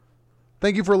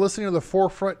Thank you for listening to the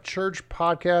Forefront Church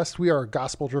podcast. We are a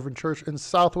gospel-driven church in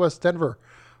Southwest Denver.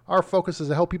 Our focus is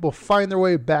to help people find their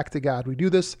way back to God. We do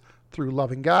this through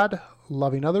loving God,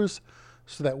 loving others,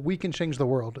 so that we can change the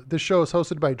world. This show is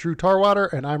hosted by Drew Tarwater,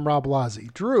 and I'm Rob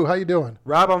Blasi. Drew, how you doing?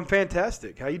 Rob, I'm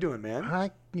fantastic. How you doing,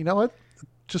 man? You know what?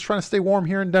 Just trying to stay warm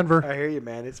here in Denver. I hear you,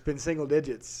 man. It's been single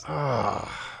digits.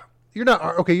 You're not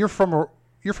okay. You're from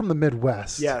the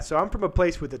Midwest. Yeah, so I'm from a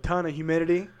place with a ton of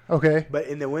humidity. Okay. But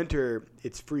in the winter,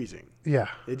 it's freezing. Yeah.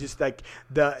 It just like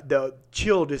the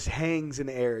chill just hangs in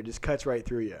the air. It just cuts right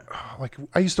through you. Like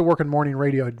I used to work in morning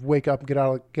radio. I'd wake up and get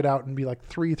out and be like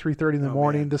 3:30 in the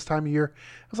morning. Man. This time of year,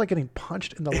 it was like getting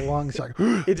punched in the lungs. Like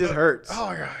It just hurts. Oh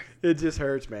my God. It just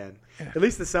hurts, man. Yeah. At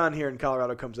least the sun here in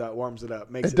Colorado comes out, warms it up,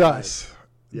 makes it does. Nice.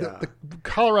 Yeah. The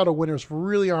Colorado winters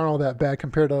really aren't all that bad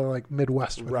compared to like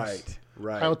Midwest winters.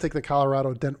 Right. I would take the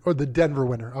Colorado or the Denver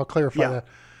winter. I'll clarify that.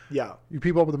 Yeah. You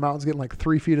people up in the mountains getting like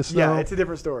 3 feet of snow. Yeah, it's a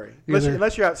different story.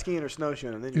 Unless you're out skiing or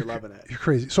snowshoeing, and then you're loving it. You're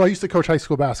crazy. So I used to coach high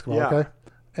school basketball, Yeah. okay?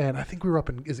 And I think we were up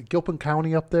in, is it Gilpin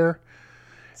County up there?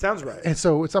 Sounds right. And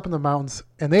so it's up in the mountains,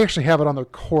 and they actually have it on the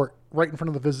court right in front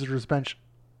of the visitors' bench.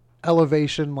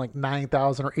 Elevation like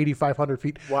 9,000 or 8,500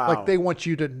 feet. Wow. Like they want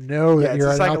you to know that it's you're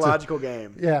a at psychological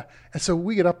game. Yeah. And so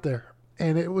we get up there,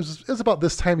 and it was about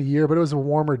this time of year, but it was a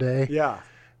warmer day. Yeah.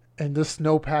 And just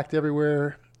snow packed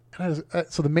everywhere. And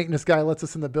so the maintenance guy lets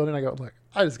us in the building. I go, look,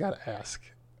 I just got to ask.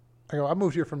 I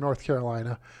moved here from North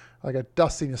Carolina. Like a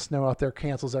dusting of snow out there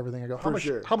cancels everything. I go, how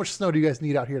much snow do you guys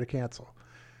need out here to cancel?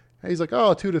 And he's like,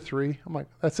 2 to 3. I'm like,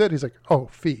 that's it. He's like,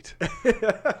 feet.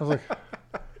 I was like,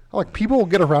 people will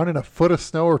get around in a foot of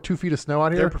snow or 2 feet of snow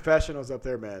out here. They're professionals up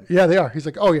there, man. Yeah, they are. He's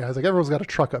like, oh yeah. He's like, everyone's got a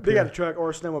truck up They here. got a truck or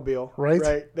a snowmobile. Right?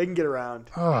 They can get around.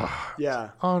 Oh, yeah.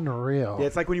 Unreal. Yeah,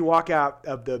 it's like when you walk out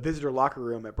of the visitor locker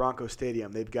room at Broncos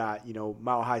Stadium, they've got,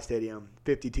 Mile High Stadium,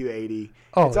 5280.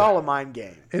 It's all a mind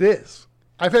game. It is.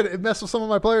 I've had it mess with some of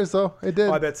my players though. It did.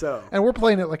 Oh, I bet so. And we're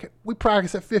playing it like we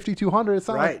practice at 5,200. It's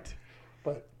not right.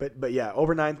 But But yeah,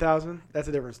 over 9,000, that's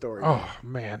a different story. Oh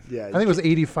man. Yeah. I think it was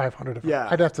 8,500. Yeah.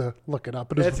 I'd have to look it up.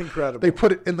 But that's incredible. They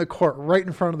put it in the court right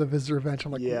in front of the visitor bench.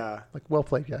 I'm like, yeah. Like well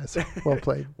played, guys. Well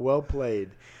played. Well played.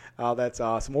 Oh, that's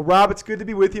awesome. Well, Rob, it's good to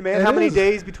be with you, man. How many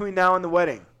days between now and the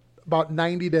wedding? About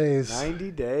 90 days.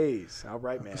 90 days. All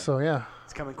right, man. So yeah.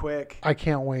 It's coming quick. I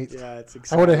can't wait. Yeah, it's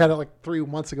exciting. I would have had it like 3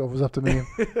 months ago if it was up to me.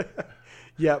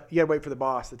 Yep. You got to wait for the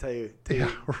boss to tell you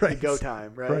right. go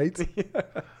time, right?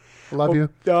 Right. Love you.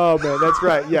 Oh, man, that's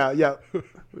right. Yeah.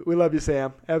 We love you,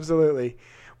 Sam. Absolutely.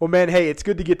 Well, man, hey, it's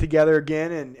good to get together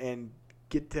again and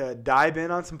get to dive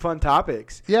in on some fun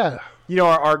topics. Yeah.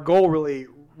 Our goal really,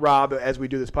 Rob, as we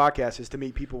do this podcast, is to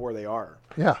meet people where they are.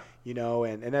 Yeah.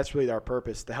 And that's really our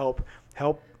purpose, to help,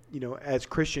 as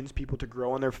Christians, people to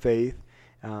grow in their faith.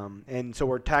 And so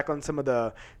we're tackling some of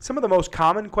the most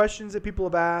common questions that people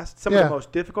have asked, some of the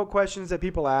most difficult questions that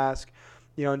people ask,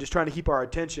 and just trying to keep our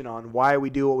attention on why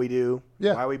we do what we do,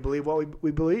 why we believe what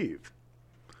we believe.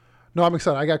 No, I'm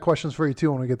excited. I got questions for you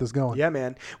too when we get this going. Yeah,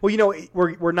 man. Well,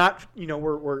 we're not,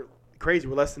 we're crazy.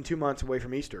 We're less than 2 months away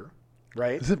from Easter.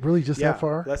 Right? Is it really just that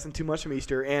far? Less than 2 months from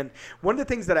Easter. And one of the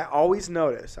things that I always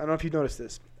notice, I don't know if you've noticed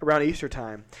this, around Easter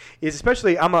time, is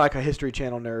especially, I'm like a History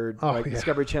Channel nerd,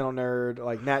 Discovery Channel nerd,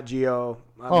 like Nat Geo.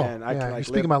 Man, you're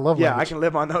speaking my love language. Yeah, I can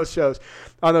live on those shows,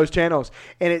 on those channels.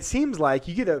 And it seems like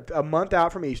you get a month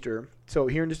out from Easter. So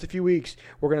here in just a few weeks,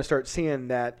 we're going to start seeing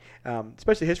that,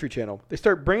 especially History Channel, they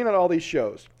start bringing out all these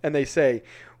shows, and they say,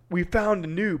 we found a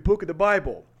new book of the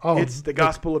Bible. It's the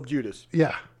Gospel of Judas.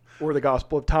 Yeah. Or the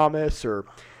Gospel of Thomas, or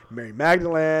Mary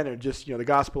Magdalene, or just the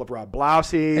Gospel of Rob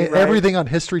Blasi. Right? Everything on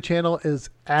History Channel is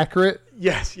accurate.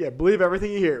 Yes, believe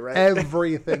everything you hear, right?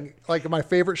 Everything. Like my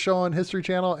favorite show on History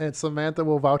Channel, and Samantha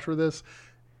will vouch for this,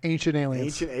 Ancient Aliens.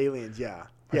 Ancient Aliens, yeah.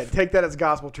 Yeah, take that as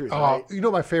gospel truth, right?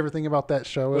 My favorite thing about that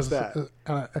show What's is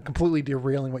that? Completely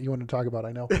derailing what you want to talk about,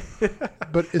 I know.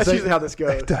 But that's usually how this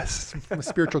goes. It does. It's my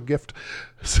spiritual gift.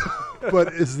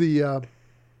 But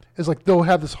it's like they'll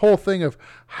have this whole thing of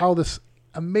how this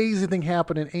amazing thing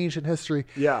happened in ancient history.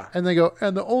 Yeah. And they go,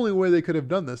 and the only way they could have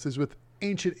done this is with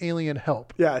ancient alien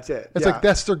help. Yeah, that's it. It's like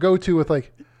that's their go-to with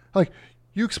like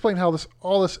you explain how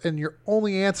all this, and your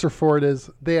only answer for it is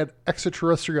they had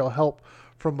extraterrestrial help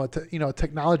from a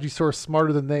technology source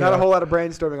smarter than they Not are. a whole lot of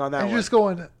brainstorming on that. And one. you're just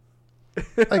going,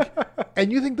 like,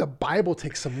 and you think the Bible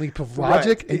takes some leap of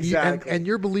logic, right, exactly. and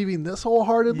you're believing this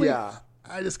wholeheartedly. Yeah.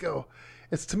 I just go,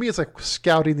 to me, it's like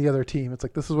scouting the other team. It's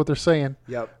like, this is what they're saying.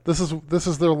 Yep. This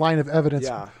is their line of evidence.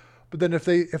 Yeah. But then if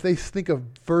they think a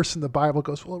verse in the Bible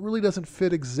goes, well, it really doesn't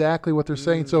fit exactly what they're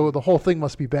saying, so the whole thing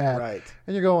must be bad. Right.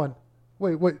 And you're going,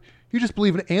 wait, you just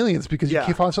believe in aliens because you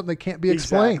keep on something that can't be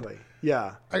explained. Exactly.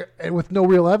 Yeah. And with no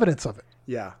real evidence of it.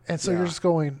 Yeah. And so yeah. you're just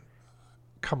going,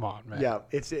 come on, man. Yeah,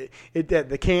 it's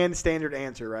the canned standard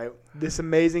answer, right? This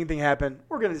amazing thing happened.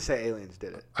 We're going to say aliens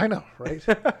did it. I know, right?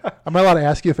 Am I allowed to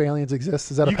ask you if aliens exist?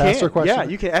 Is that a pastor question? Yeah,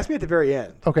 you can ask me at the very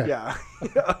end. Okay. Yeah,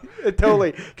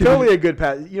 totally a good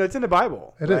pass. It's in the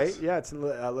Bible, It right? is. Yeah, it's in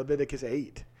Leviticus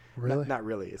 8. Really? Not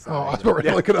really. It's Oh, not I was about ready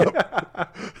to look it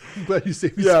up. I'm glad you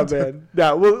saved me Yeah, some time. man.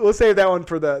 No, we'll save that one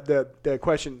for the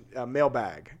question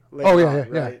mailbag. Oh, yeah, on,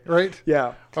 yeah, right? yeah. Right?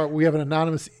 Yeah. We have an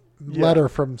anonymous letter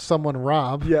from someone,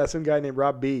 Rob. Yeah, some guy named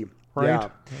Rob B. Right. Yeah.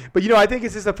 But, I think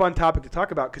it's just a fun topic to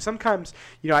talk about because sometimes,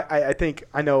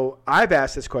 I know I've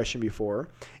asked this question before,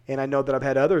 and I know that I've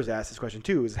had others ask this question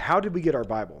too, is how did we get our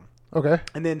Bible? Okay.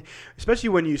 And then, especially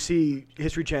when you see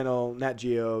History Channel, Nat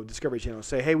Geo, Discovery Channel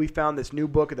say, hey, we found this new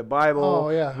book of the Bible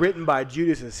written by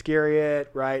Judas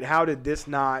Iscariot, right? How did this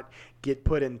not get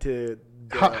put into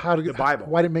the Bible?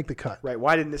 Why didn't it make the cut? Right.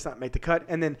 Why didn't this not make the cut?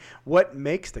 And then what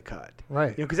makes the cut?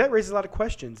 Right. Because that raises a lot of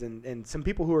questions. And some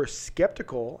people who are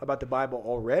skeptical about the Bible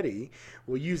already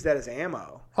will use that as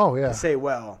ammo. Oh, yeah. To say,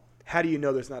 well, how do you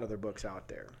know there's not other books out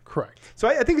there? Correct. So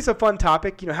I think it's a fun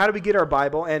topic. How do we get our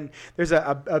Bible? And there's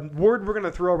a word we're going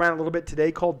to throw around a little bit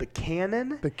today called the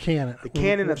canon. The canon. The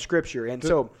canon of Scripture. And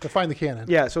define the canon.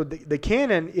 Yeah. So the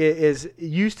canon is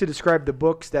used to describe the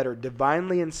books that are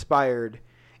divinely inspired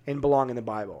and belong in the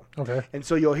Bible. Okay. And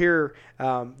so you'll hear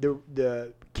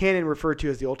the canon referred to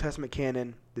as the Old Testament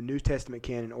canon, the New Testament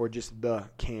canon, or just the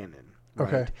canon.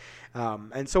 Right? Okay.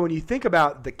 And so when you think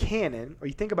about the canon, or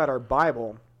you think about our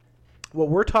Bible, what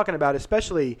we're talking about,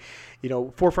 especially,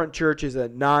 Forefront Church is a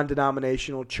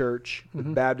non-denominational church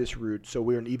with Baptist roots, so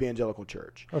we're an evangelical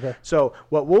church. Okay. So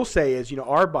what we'll say is,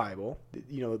 our Bible,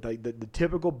 the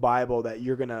typical Bible that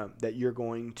you're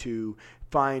going to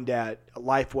find at a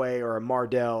Lifeway or a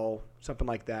Mardel, something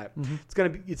like that. Mm-hmm.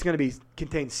 It's going to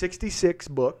contain 66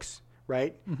 books,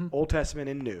 right? Mm-hmm. Old Testament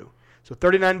and New. So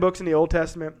 39 books in the Old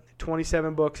Testament,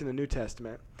 27 books in the New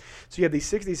Testament. So you have these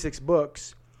 66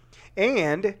 books.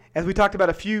 And as we talked about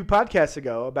a few podcasts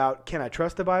ago about can I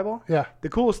trust the Bible? Yeah. The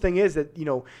coolest thing is that,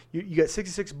 you got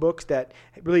 66 books that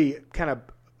really kind of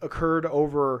occurred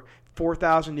over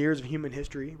 4,000 years of human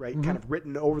history, right? Mm-hmm. Kind of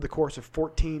written over the course of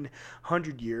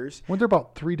 1,400 years. Weren't there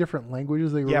about 3 different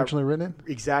languages they were originally written in?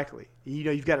 Exactly.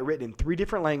 You've got it written in 3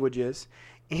 different languages,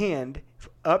 and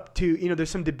up to, there's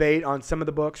some debate on some of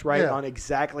the books, right? Yeah. On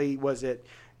exactly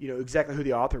exactly who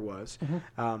the author was.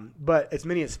 Mm-hmm. But as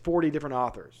many as 40 different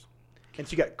authors. And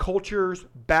so you got cultures,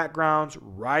 backgrounds,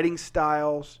 writing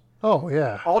styles. Oh,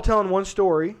 yeah. All telling one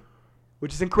story,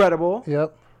 which is incredible.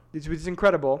 Yep. Which is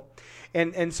incredible.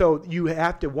 And so you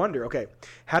have to wonder, okay,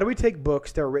 how do we take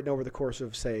books that were written over the course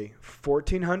of, say,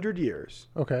 1,400 years?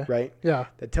 Okay. Right? Yeah.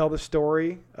 That tell the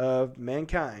story of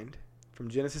mankind from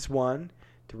Genesis 1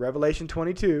 to Revelation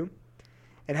 22,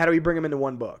 and how do we bring them into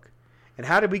one book? And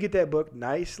how did we get that book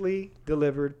nicely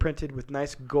delivered, printed with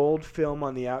nice gold film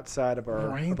on the outside of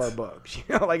our books?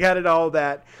 How did all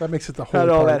that? That makes it the whole. How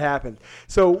did all that happen?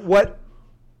 So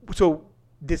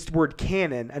this word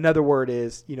canon, another word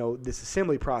is this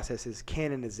assembly process is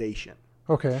canonization.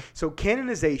 Okay. So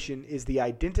canonization is the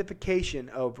identification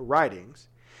of writings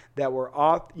that were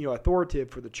authoritative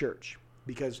for the church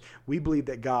because we believe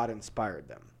that God inspired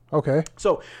them. Okay.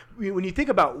 So when you think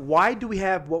about why do we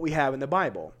have what we have in the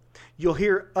Bible? You'll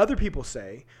hear other people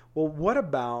say, well, what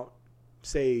about,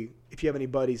 say, if you have any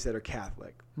buddies that are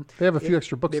Catholic? They have a few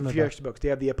extra books. They have a few extra books. They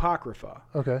have the Apocrypha,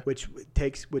 okay,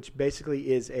 which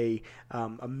basically is a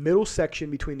middle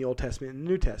section between the Old Testament and the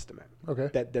New Testament. Okay,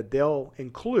 that they'll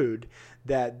include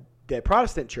that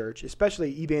Protestant church,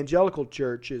 especially evangelical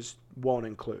churches, won't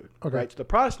include. Okay, right. So the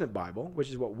Protestant Bible, which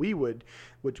is what we would,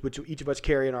 which each of us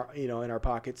carry in our in our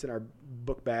pockets, in our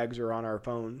book bags, or on our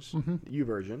phones, the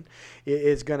YouVersion,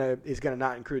 is gonna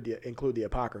not include the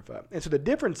Apocrypha. And so the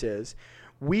difference is,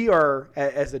 we are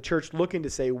as the church looking to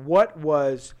say what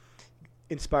was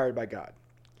inspired by God.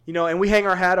 And we hang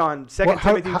our hat on 2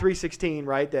 Timothy 3:16,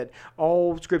 right? That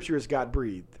all Scripture is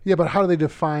God-breathed. Yeah, but how do they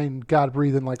define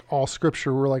God-breathed in all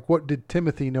Scripture? We're what did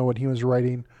Timothy know when he was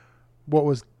writing? What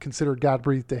was considered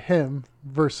God-breathed to him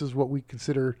versus what we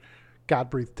consider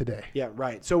God-breathed today? Yeah,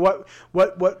 right. So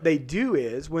what they do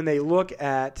is when they look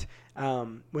at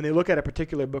a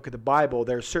particular book of the Bible,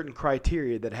 there's certain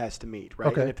criteria that it has to meet,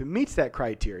 right? Okay. And if it meets that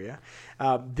criteria,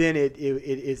 then it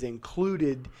is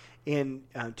included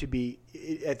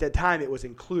at that time it was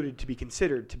included to be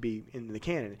considered to be in the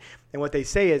canon. And what they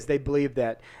say is they believe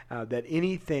that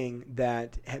anything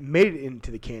that had made it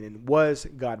into the canon was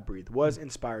God-breathed, was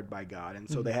inspired by God. And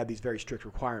so they have these very strict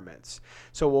requirements.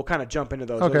 So we'll kind of jump into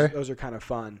those. Okay. Those are kind of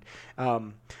fun.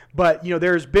 But,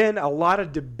 there's been a lot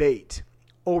of debate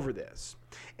over this.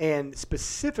 And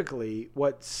specifically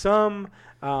what some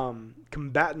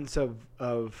combatants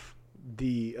of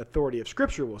the authority of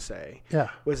Scripture will say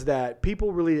was that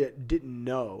people really didn't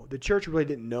know. The church really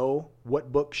didn't know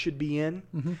what book should be in.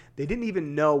 Mm-hmm. They didn't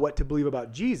even know what to believe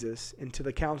about Jesus until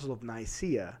the Council of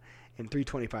Nicaea in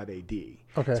 325 AD.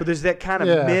 Okay. So there's that kind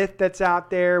of myth that's out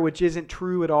there, which isn't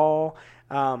true at all.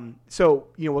 So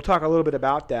we'll talk a little bit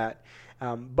about that.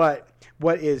 But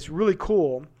what is really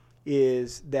cool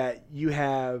is that you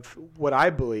have what I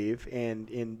believe, and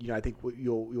I think what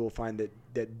you'll find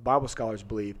that Bible scholars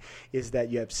believe, is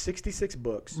that you have 66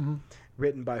 books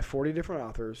written by 40 different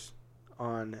authors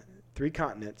on 3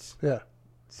 continents,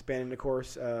 spanning the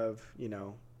course of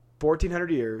 1,400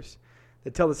 years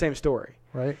that tell the same story.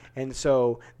 Right. And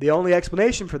so the only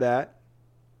explanation for that,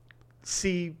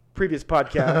 see previous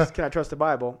podcast, Can I Trust the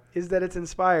Bible, is that it's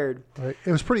inspired. Right.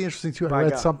 It was pretty interesting too. I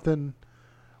read something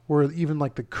where even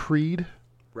like the creed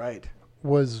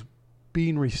was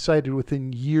being recited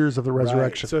within years of the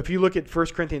resurrection. Right. So if you look at 1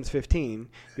 Corinthians 15,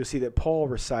 you'll see that Paul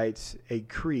recites a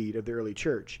creed of the early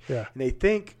church. Yeah. And they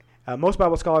think, most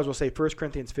Bible scholars will say 1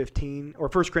 Corinthians 15, or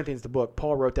 1 Corinthians the book,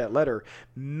 Paul wrote that letter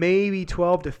maybe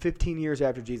 12 to 15 years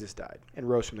after Jesus died and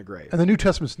rose from the grave. And the New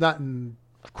Testament's not in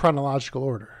chronological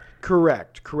order.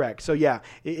 Correct. So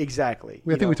exactly.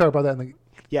 I think we talked about that in the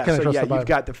you've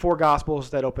got the 4 Gospels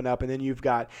that open up, and then you've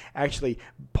got actually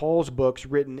Paul's books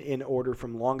written in order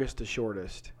from longest to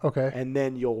shortest. Okay. And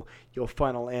then you'll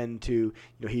funnel into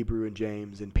Hebrew and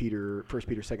James and Peter, 1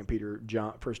 Peter, 2 Peter,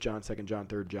 John, 1 John, 2 John,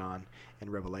 3 John, and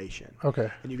Revelation. Okay.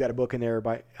 And you've got a book in there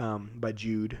by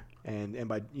Jude and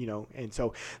by and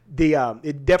so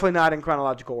it definitely not in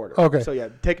chronological order. Okay.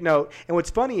 So take note. And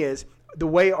what's funny is, the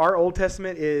way our Old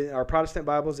Testament our Protestant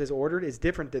Bibles is ordered is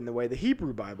different than the way the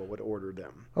Hebrew Bible would order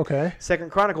them. Okay. 2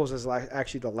 Chronicles is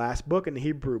actually the last book in the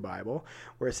Hebrew Bible,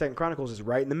 whereas 2 Chronicles is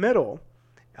right in the middle.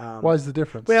 Why is the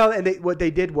difference? Well, and what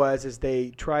they did was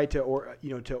they tried to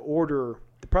order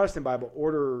the Protestant Bible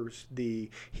orders the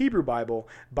Hebrew Bible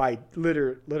by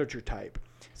literature type.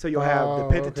 So you'll have the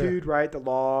Pentateuch, right, the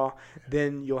law.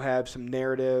 Then you'll have some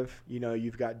narrative.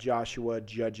 You've got Joshua,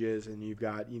 Judges, and you've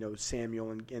got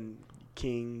Samuel and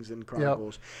Kings and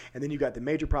Chronicles, and then you've got the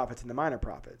major prophets and the minor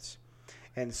prophets.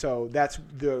 And so that's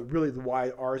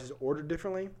why ours is ordered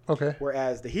differently. Okay.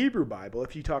 Whereas the Hebrew Bible,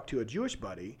 if you talk to a Jewish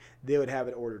buddy, they would have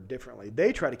it ordered differently.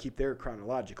 They try to keep their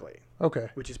chronologically. Okay.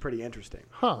 Which is pretty interesting.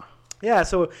 Huh. Yeah,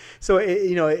 so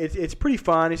it's pretty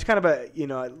fun. It's kind of I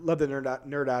love to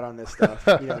nerd out on this stuff,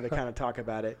 to kind of talk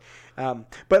about it.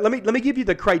 But let me give you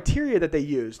the criteria that they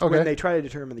used when they try to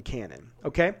determine the canon.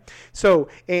 Okay, so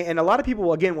and a lot of people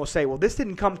will say, well, this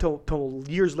didn't come till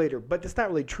years later, but that's not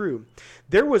really true.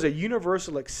 There was a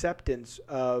universal acceptance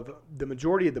of the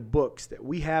majority of the books that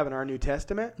we have in our New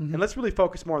Testament, and let's really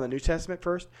focus more on the New Testament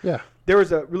first. Yeah, there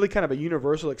was a really kind of a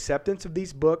universal acceptance of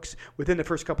these books within the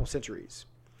first couple centuries.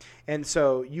 And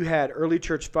so you had early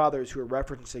church fathers who were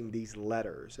referencing these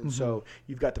letters. And so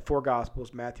you've got the 4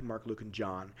 Gospels, Matthew, Mark, Luke, and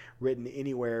John, written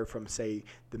anywhere from, say,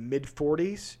 the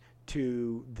mid-40s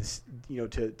to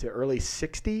to early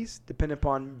 60s, depending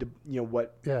upon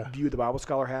what view the Bible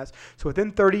scholar has. So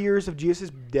within 30 years of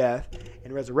Jesus' death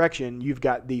and resurrection, you've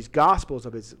got these Gospels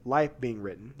of his life being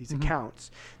written, these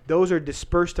accounts. Those are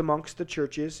dispersed amongst the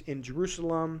churches in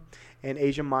Jerusalem and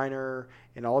Asia Minor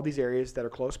and all of these areas that are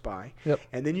close by. Yep.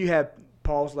 And then you have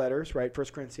Paul's letters, right? 1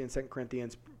 Corinthians, 2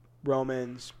 Corinthians,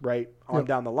 Romans, right, on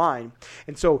down the line.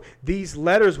 And so these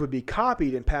letters would be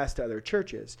copied and passed to other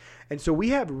churches. And so we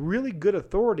have really good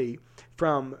authority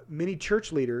from many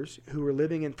church leaders who were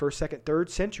living in 1st, 2nd, 3rd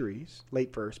centuries,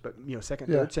 late 1st, but 2nd,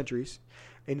 3rd centuries,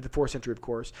 into the 4th century, of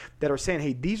course, that are saying,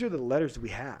 hey, these are the letters that we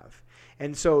have.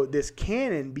 And so this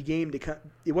canon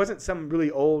it wasn't some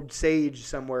really old sage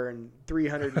somewhere in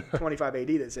 325 AD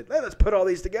that said, let's put all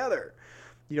these together.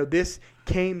 This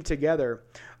came together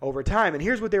over time. And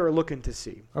here's what they were looking to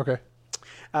see. Okay.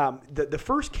 The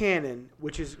first canon,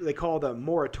 which is they call the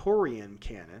Muratorian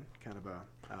canon, kind of a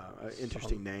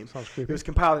interesting name. Sounds creepy. It was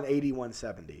compiled in AD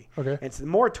 170. Okay. And so the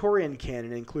Muratorian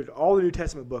canon included all the New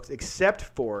Testament books except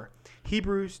for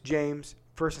Hebrews, James,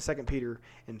 1st and 2nd Peter,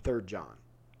 and 3rd John.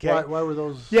 Okay. Why were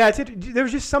those? Yeah, there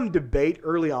was just some debate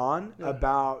early on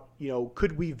about,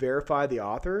 could we verify the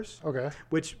authors? Okay.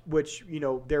 Which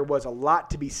there was a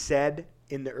lot to be said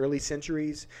in the early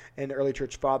centuries and the early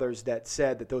church fathers that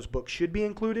said that those books should be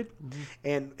included,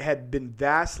 and had been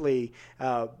vastly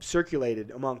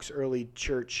circulated amongst early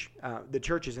church, the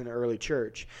churches in the early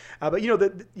church. But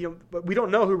but we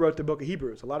don't know who wrote the book of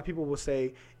Hebrews. A lot of people will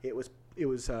say it was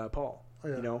Paul. Oh,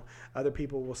 yeah. Other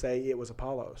people will say it was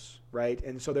Apollos, right?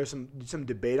 And so there's some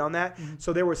debate on that.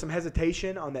 So there was some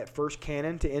hesitation on that first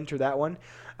canon to enter that one.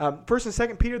 First and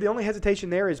Second Peter, the only hesitation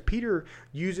there is Peter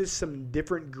uses some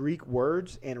different Greek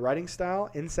words and writing style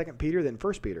in Second Peter than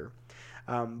First Peter.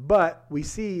 But we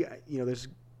see, there's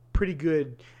pretty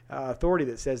good authority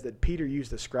that says that Peter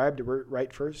used the scribe to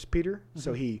write First Peter.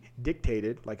 So he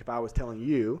dictated, like if I was telling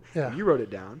you, and you wrote it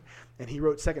down, and he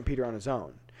wrote Second Peter on his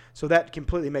own. So that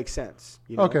completely makes sense.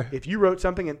 Okay. If you wrote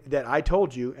something that I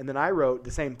told you, and then I wrote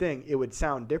the same thing, it would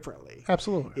sound differently.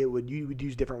 Absolutely. You would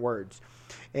use different words,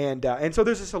 and so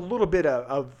there's just a little bit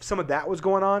of some of that was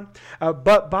going on.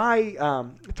 But by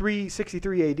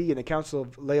 363 AD in the Council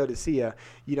of Laodicea,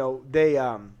 they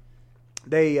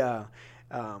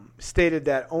stated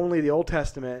that only the Old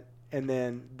Testament. And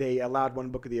then they allowed one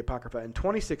book of the Apocrypha, and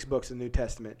 26 books in the New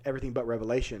Testament, everything but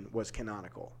Revelation, was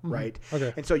canonical, right?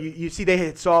 Okay. And so you see they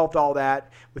had solved all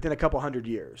that within a couple hundred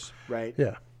years, right?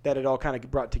 Yeah. That it all kind of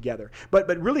brought together. But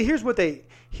really, here's what they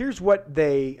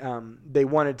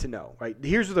wanted to know, right?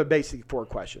 Here's the basic 4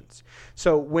 questions.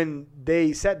 So when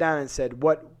they sat down and said,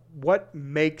 what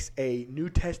makes a New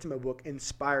Testament book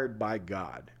inspired by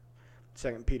God?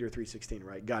 2 Peter 3:16,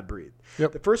 right? God breathed.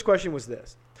 Yep. The first question was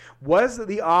this: was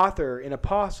the author an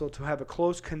apostle to have a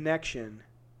close connection?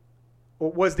 Or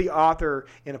was the author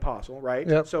an apostle, right?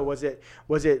 Yep. So was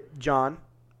it John?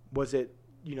 Was it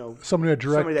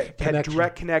somebody that had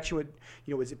direct connection with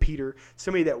was it Peter?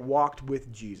 Somebody that walked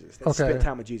with Jesus, that spent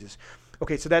time with Jesus.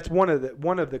 Okay, so that's one of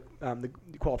the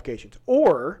qualifications.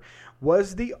 Or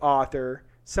was the author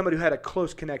somebody who had a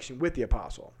close connection with the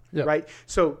apostle, right?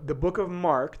 So the book of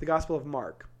Mark, the Gospel of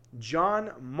Mark,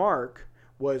 John Mark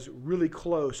was really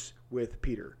close with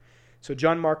Peter. So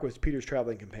John Mark was Peter's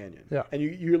traveling companion. Yeah. And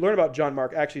you learn about John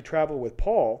Mark actually traveled with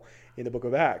Paul in the book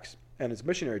of Acts and his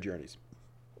missionary journeys.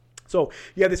 So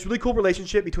you have this really cool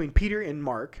relationship between Peter and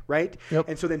Mark, right? Yep.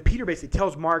 And so then Peter basically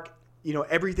tells Mark,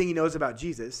 everything he knows about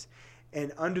Jesus.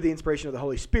 And under the inspiration of the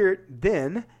Holy Spirit,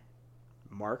 then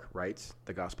Mark writes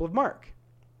the Gospel of Mark.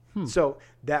 So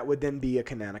that would then be a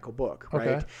canonical book,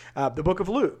 right? Okay. The book of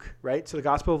Luke, right? So the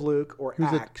Gospel of Luke or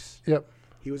Acts.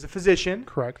 He was a physician.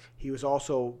 Correct. He was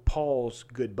also Paul's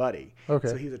good buddy. Okay.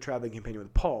 So he was a traveling companion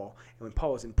with Paul. And when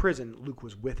Paul was in prison, Luke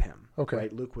was with him. Okay.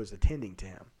 Right? Luke was attending to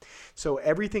him. So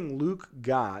everything Luke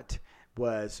got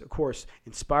was, of course,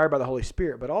 inspired by the Holy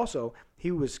Spirit, but also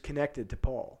he was connected to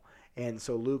Paul. And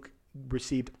so Luke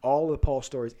received all of Paul's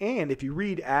stories. And if you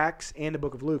read Acts and the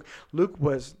book of Luke, Luke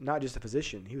was not just a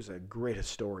physician. He was a great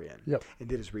historian and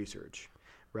did his research,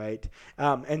 right?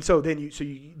 And so then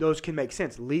those can make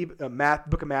sense. Book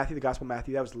of Matthew, the Gospel of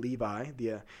Matthew, that was Levi,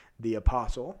 the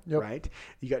apostle, right?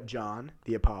 You got John,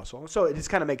 the apostle. So it just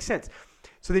kind of makes sense.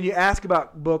 So then you ask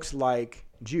about books like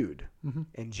Jude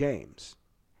and James,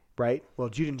 right? Well,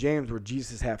 Jude and James were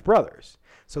Jesus' half-brothers.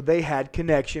 So they had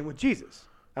connection with Jesus.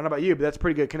 I don't know about you, but that's a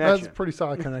pretty good connection. That's a pretty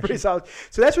solid connection. Pretty solid.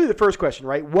 So that's really the first question,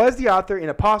 right? Was the author an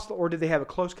apostle, or did they have a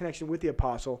close connection with the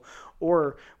apostle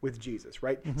or with Jesus,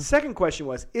 right? Second question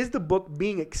was, is the book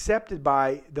being accepted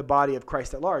by the body of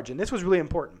Christ at large? And this was really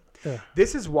important. Yeah.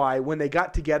 This is why when they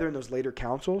got together in those later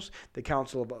councils, the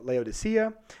Council of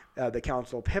Laodicea, the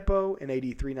Council of Hippo in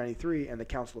AD 393, and the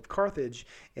Council of Carthage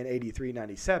in AD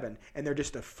 397, and they're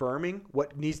just affirming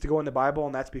what needs to go in the Bible,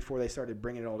 and that's before they started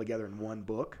bringing it all together in one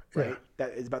book, right? Yeah.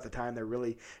 That is about the time they're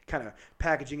really kind of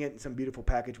packaging it in some beautiful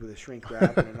package with a shrink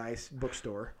wrap in a nice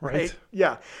bookstore, right?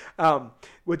 Yeah.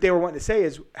 What they were wanting to say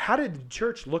is, how did the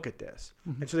church look at this?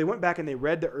 And so they went back and they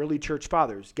read the early church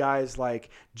fathers, guys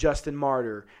like Justin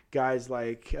Martyr, guys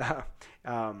like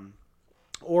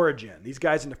Origen, these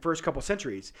guys in the first couple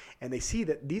centuries, and they see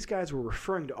that these guys were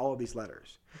referring to all of these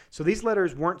letters. So these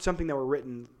letters weren't something that were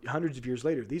written hundreds of years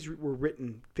later. These were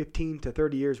written 15 to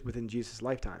 30 years within Jesus'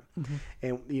 lifetime.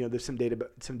 And there's some debate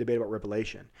about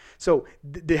Revelation. So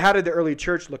how did the early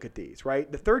church look at these,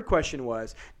 right? The third question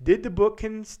was, did the book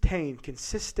contain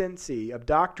consistency of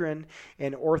doctrine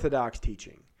and orthodox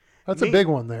teaching? That's a big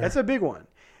one there. That's a big one.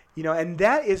 And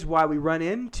that is why we run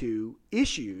into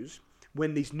issues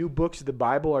when these new books of the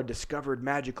Bible are discovered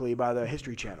magically by the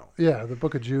History Channel. Yeah, the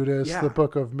book of Judas, the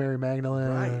book of Mary Magdalene.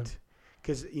 Right.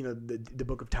 because the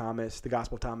book of Thomas, the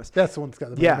Gospel of Thomas. That's the one that's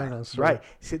got the yeah, right.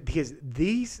 So, because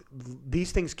these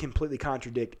things completely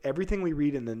contradict everything we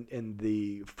read in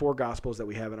the 4 Gospels that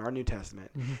we have in our New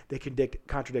Testament. Mm-hmm. They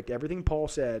contradict everything Paul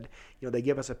said. They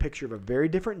give us a picture of a very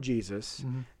different Jesus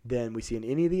than we see in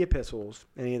any of the epistles,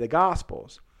 any of the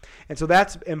Gospels, and so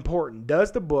that's important.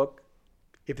 Does the book,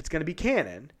 if it's going to be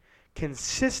canon,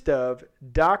 consist of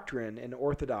doctrine and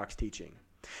orthodox teaching?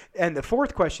 And the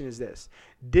fourth question is this: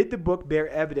 did the book bear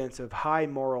evidence of high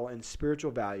moral and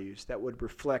spiritual values that would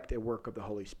reflect a work of the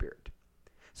Holy Spirit?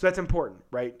 So that's important,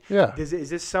 right? Yeah. Is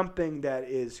this something that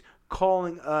is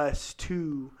calling us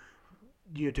to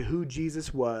who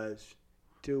Jesus was,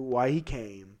 to why he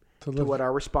came, to what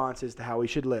our response is to how we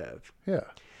should live? Yeah.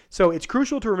 So it's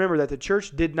crucial to remember that the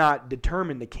church did not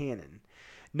determine the canon.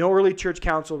 No early church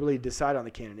council really decided on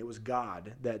the canon. It was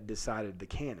God that decided the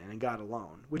canon, and God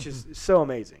alone, which is so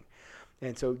amazing.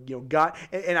 And so, God,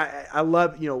 and I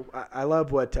love, I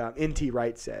love what N.T.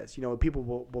 Wright says.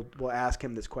 People will ask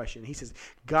him this question. He says,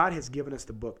 God has given us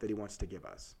the book that he wants to give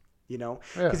us.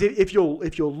 Because if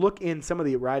you'll look in some of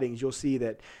the writings, you'll see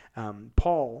that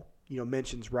Paul,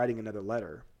 mentions writing another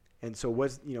letter. And so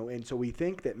we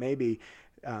think that maybe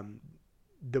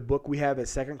the book we have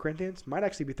as 2 Corinthians might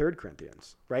actually be 3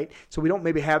 Corinthians, right? So we don't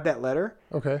maybe have that letter.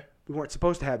 Okay. We weren't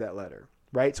supposed to have that letter,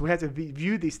 right? So we have to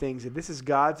view these things. If this is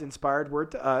God's inspired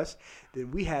word to us, then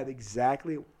we have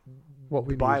exactly what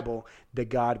we Bible that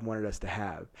God wanted us to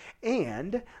have.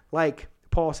 And like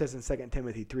Paul says in 2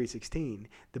 Timothy 3:16,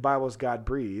 the Bible is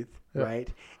God-breathed,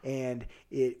 right? And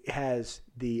it has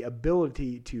the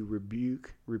ability to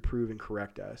rebuke, reprove, and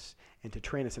correct us, and to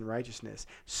train us in righteousness,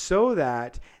 so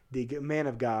that the man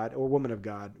of God or woman of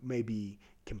God may be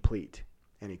complete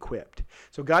and equipped.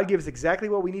 So God gives exactly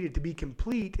what we needed to be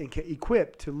complete and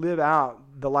equipped to live out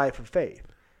the life of faith.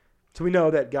 So we know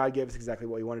that God gave us exactly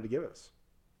what he wanted to give us.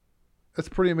 That's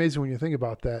pretty amazing when you think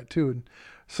about that, too. And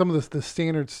some of the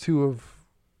standards, too, of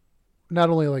not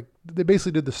only they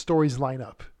basically did the stories line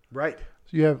up. Right.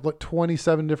 So you have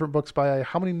 27 different books by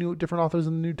how many different authors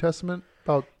in the New Testament?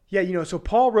 So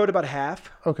Paul wrote about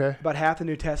half. Okay. About half the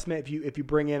New Testament if you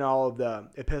bring in all of the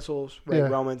epistles, right? Yeah.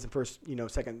 Romans and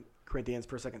 2 Corinthians,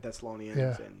 1st, 2nd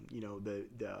Thessalonians, and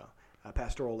the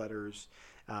pastoral letters.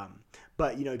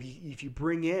 But if you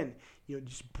bring in,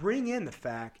 just bring in the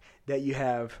fact that you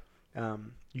have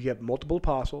multiple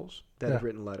apostles that have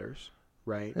written letters,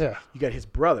 right? Yeah. You got his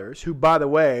brothers, who, by the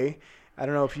way, I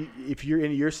don't know if you're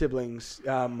any of your siblings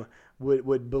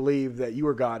would believe that you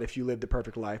were God if you lived a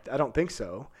perfect life. I don't think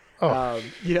so. Oh.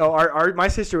 My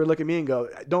sister would look at me and go,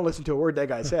 "Don't listen to a word that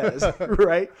guy says,"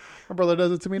 right? My brother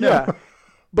does it to me now. Yeah.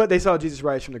 But they saw Jesus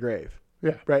rise from the grave.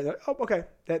 Yeah. Right. Oh, okay.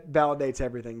 That validates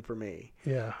everything for me.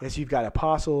 Yeah. And so you've got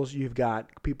apostles. You've got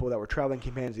people that were traveling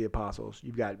companions of the apostles.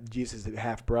 You've got Jesus'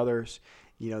 half brothers,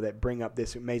 that bring up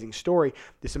this amazing story,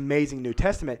 this amazing New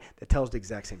Testament that tells the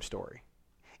exact same story.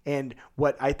 And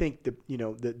what I think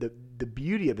the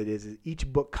beauty of it is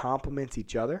each book complements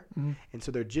each other, and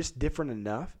so they're just different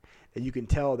enough that you can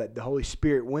tell that the Holy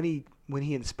Spirit, when he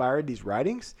inspired these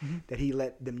writings, that he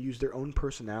let them use their own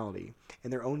personality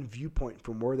and their own viewpoint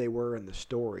from where they were in the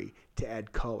story to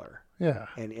add color. Yeah.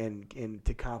 And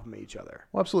to complement each other.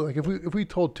 Well, absolutely. If we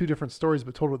told two different stories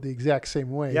but told it the exact same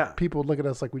way, people would look at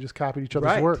us like we just copied each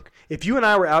other's work. If you and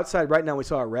I were outside right now and we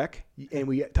saw a wreck and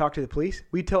we talked to the police,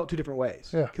 we'd tell it 2 different ways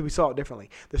because we saw it differently.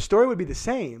 The story would be the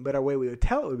same, but our way we would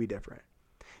tell it would be different.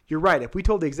 You're right. If we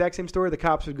told the exact same story, the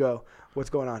cops would go, "What's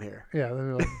going on here?" Yeah.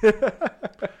 They'd be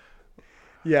like,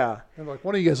 yeah. And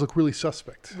one of you guys look really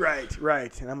suspect.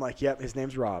 Right. And I'm like, "Yep, his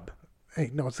name's Rob." Hey,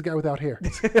 no, it's the guy without hair.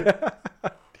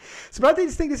 So, but I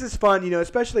just think this is fun,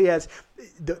 especially as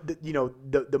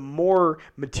the more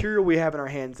material we have in our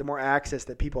hands, the more access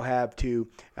that people have to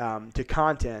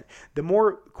content, the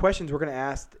more questions we're going to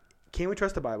ask. Can we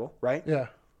trust the Bible? Right? Yeah.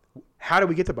 How do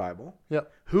we get the Bible?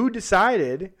 Yep. Who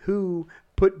decided? Who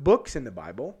put books in the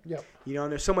Bible? Yep.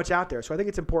 And there's so much out there. So I think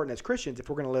it's important as Christians, if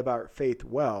we're going to live our faith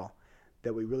well,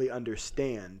 that we really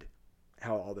understand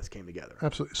how all this came together.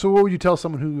 Absolutely. So what would you tell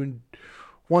someone who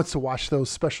wants to watch those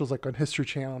specials like on History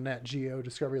Channel, Nat Geo,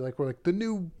 Discovery, we're the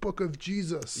new book of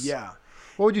Jesus? Yeah.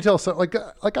 What would you tell someone?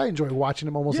 Like I enjoy watching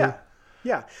them almost.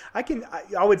 Yeah.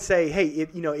 I would say, hey,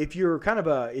 if you're kind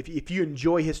of if you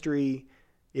enjoy history,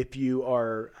 if you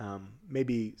are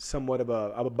maybe somewhat of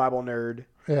a Bible nerd,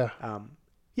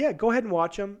 go ahead and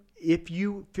watch them. If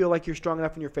you feel like you're strong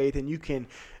enough in your faith and you can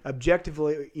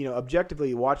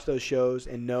objectively watch those shows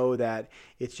and know that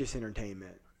it's just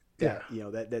entertainment.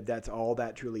 That's all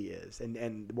that truly is,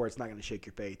 and where it's not going to shake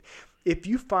your faith. If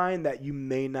you find that you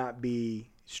may not be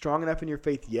strong enough in your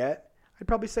faith yet, I'd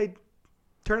probably say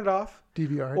turn it off.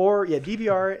 DVR. Or,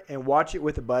 DVR it and watch it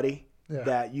with a buddy Yeah.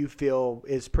 that you feel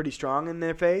is pretty strong in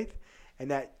their faith. And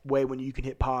that way when you can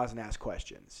hit pause and ask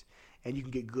questions. And you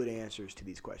can get good answers to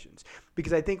these questions.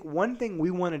 Because I think one thing we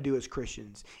want to do as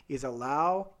Christians is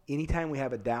allow, anytime we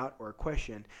have a doubt or a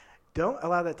question, don't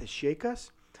allow that to shake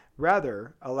us.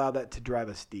 Rather, allow that to drive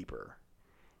us deeper.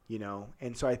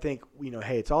 And so I think,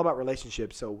 hey, it's all about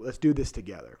relationships, so let's do this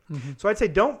together. Mm-hmm. So I'd say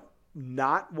don't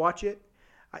not watch it.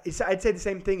 I'd say the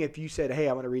same thing if you said, hey,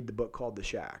 I want to read the book called The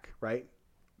Shack, right?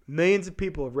 Millions of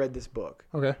people have read this book.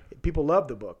 Okay. People love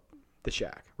the book, The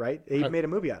Shack, right? They made a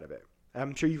movie out of it.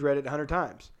 I'm sure you've read it 100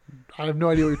 times. I have no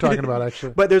idea what you're talking about,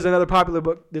 actually. But there's another popular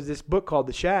book. There's this book called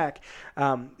The Shack.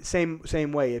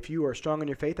 Same way. If you are strong in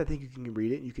your faith, I think you can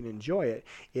read it and you can enjoy it.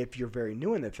 If you're very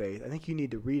new in the faith, I think you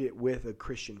need to read it with a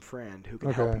Christian friend who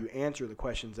can help you answer the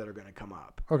questions that are going to come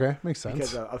up. Okay, makes sense.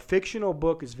 Because a fictional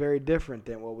book is very different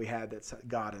than what we have that's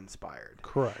God inspired.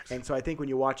 Correct. And so I think when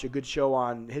you watch a good show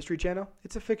on History Channel,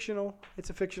 it's a fictional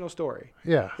story.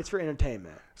 Yeah. It's for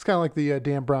entertainment. It's kind of like the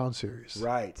Dan Brown series.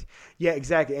 Right. Yeah,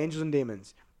 exactly. Angels and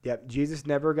Demons. Yep. Jesus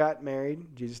never got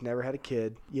married. Jesus never had a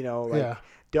kid.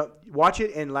 Don't watch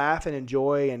it and laugh and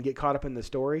enjoy and get caught up in the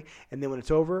story. And then when it's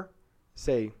over,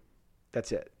 say,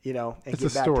 that's it. And it's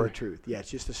get back story. to the truth. Yeah, it's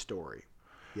just a story.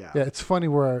 Yeah. Yeah, it's funny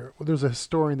where there's a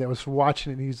historian that was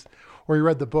watching it and he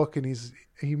read the book and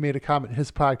he made a comment in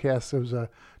his podcast. It was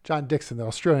John Dixon, the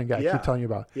Australian guy I keep telling you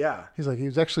about. Yeah. He's like, he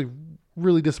was actually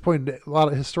really disappointed. A lot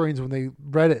of historians, when they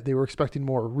read it, they were expecting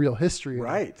more real history.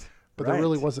 Right. But there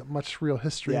really wasn't much real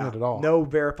history in it at all. No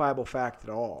verifiable fact at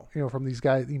all. From these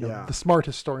guys, the smart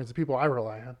historians, the people I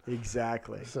rely on.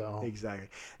 Exactly. So exactly.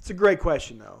 It's a great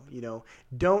question, though.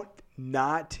 Don't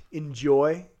not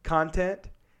enjoy content.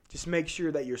 Just make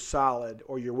sure that you're solid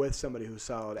or you're with somebody who's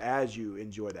solid as you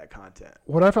enjoy that content.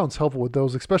 What I found helpful with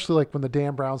those, especially like when the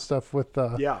Dan Brown stuff with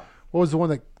what was the one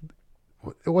that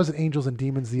it wasn't Angels and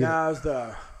Demons? It was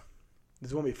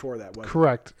there's one before that, wasn't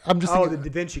correct. I'm just thinking, the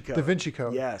Da Vinci Code. Da Vinci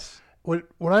Code. Yes.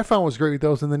 What I found was great with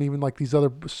those, and then even like these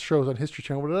other shows on History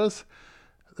Channel, what it is,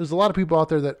 there's a lot of people out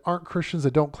there that aren't Christians,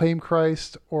 that don't claim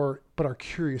Christ, but are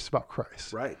curious about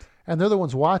Christ. Right. And they're the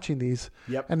ones watching these.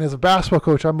 Yep. And as a basketball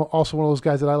coach, I'm also one of those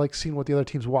guys that I like seeing what the other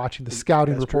team's watching, the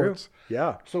scouting reports. True.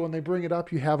 Yeah. So when they bring it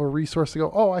up, you have a resource to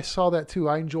go, oh, I saw that too.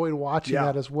 I enjoyed watching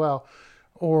that as well.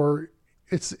 Or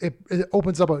it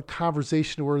opens up a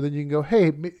conversation where then you can go,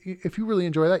 hey, if you really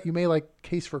enjoy that, you may like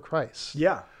Case for Christ.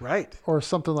 Yeah, right. Or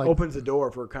something like opens the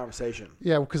door for a conversation.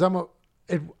 Yeah, because I'm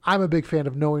a big fan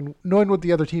of knowing what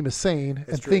the other team is saying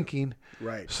and thinking.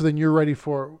 Right. So then you're ready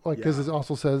for, because it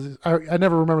also says, I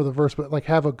never remember the verse, but like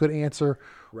have a good answer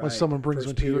when someone brings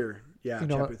one to you. Yeah,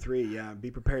 chapter 3. Yeah,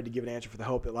 be prepared to give an answer for the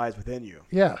hope that lies within you.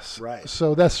 Yes. Right.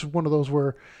 So that's one of those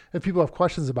where if people have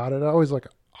questions about it, I always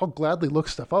I'll gladly look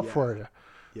stuff up for you.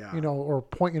 Yeah. Or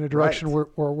point in a direction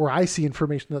where I see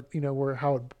information that, where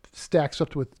how it stacks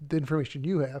up with the information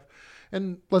you have.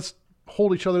 And let's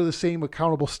hold each other the same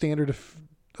accountable standard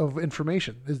of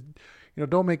information.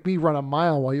 Don't make me run a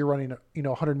mile while you're running a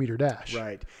 100-meter dash.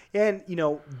 Right. And,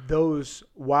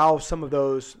 while some of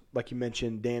those, like you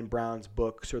mentioned, Dan Brown's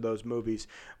books or those movies,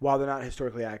 while they're not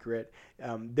historically accurate,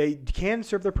 they can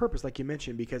serve their purpose, like you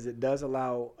mentioned, because it does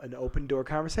allow an open door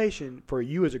conversation for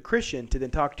you as a Christian to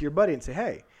then talk to your buddy and say,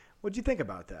 hey, what'd you think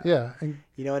about that? Yeah. And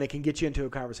it can get you into a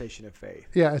conversation of faith.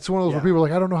 Yeah. It's one of those where people are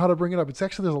like, I don't know how to bring it up. It's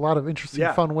actually, there's a lot of interesting,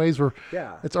 fun ways where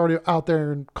it's already out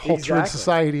there in culture and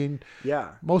society. And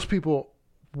most people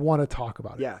want to talk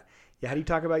about it. Yeah. Yeah. How do you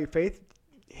talk about your faith?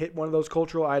 Hit one of those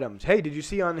cultural items. Hey, did you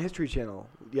see on History Channel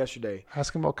yesterday?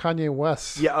 Ask him about Kanye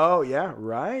West. Yeah. Oh, yeah.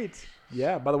 Right.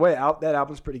 Yeah. By the way, that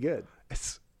album's pretty good.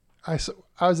 I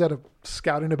was at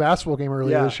scouting a basketball game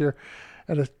earlier this year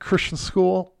at a Christian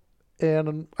school,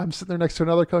 and I'm sitting there next to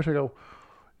another coach. I go,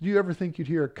 do you ever think you'd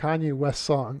hear a Kanye West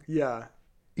song? Yeah.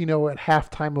 At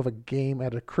halftime of a game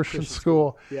at a Christian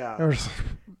school? Yeah. There's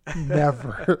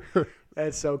never.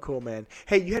 That's so cool, man.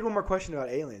 Hey, you had one more question about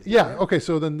aliens. Yeah. Okay.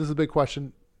 So then this is a big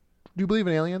question. Do you believe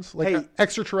in aliens? Like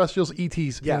extraterrestrials,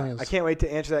 ETs, aliens? I can't wait to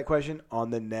answer that question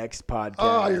on the next podcast.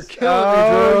 Oh, you're killing me,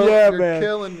 bro. Yeah, you're man.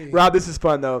 Killing me. Rob, this is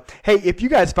fun, though. Hey, if you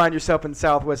guys find yourself in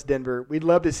Southwest Denver, we'd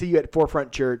love to see you at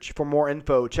Forefront Church. For more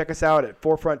info, check us out at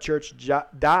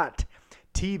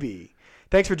forefrontchurch.tv.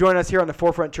 Thanks for joining us here on the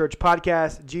Forefront Church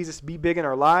podcast. Jesus, be big in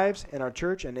our lives, in our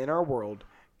church, and in our world.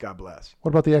 God bless. What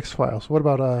about the X-Files? What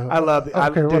about I love it.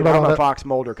 Okay, I'm a Fox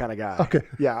Mulder kind of guy. Okay.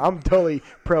 Yeah, I'm totally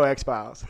pro X-Files.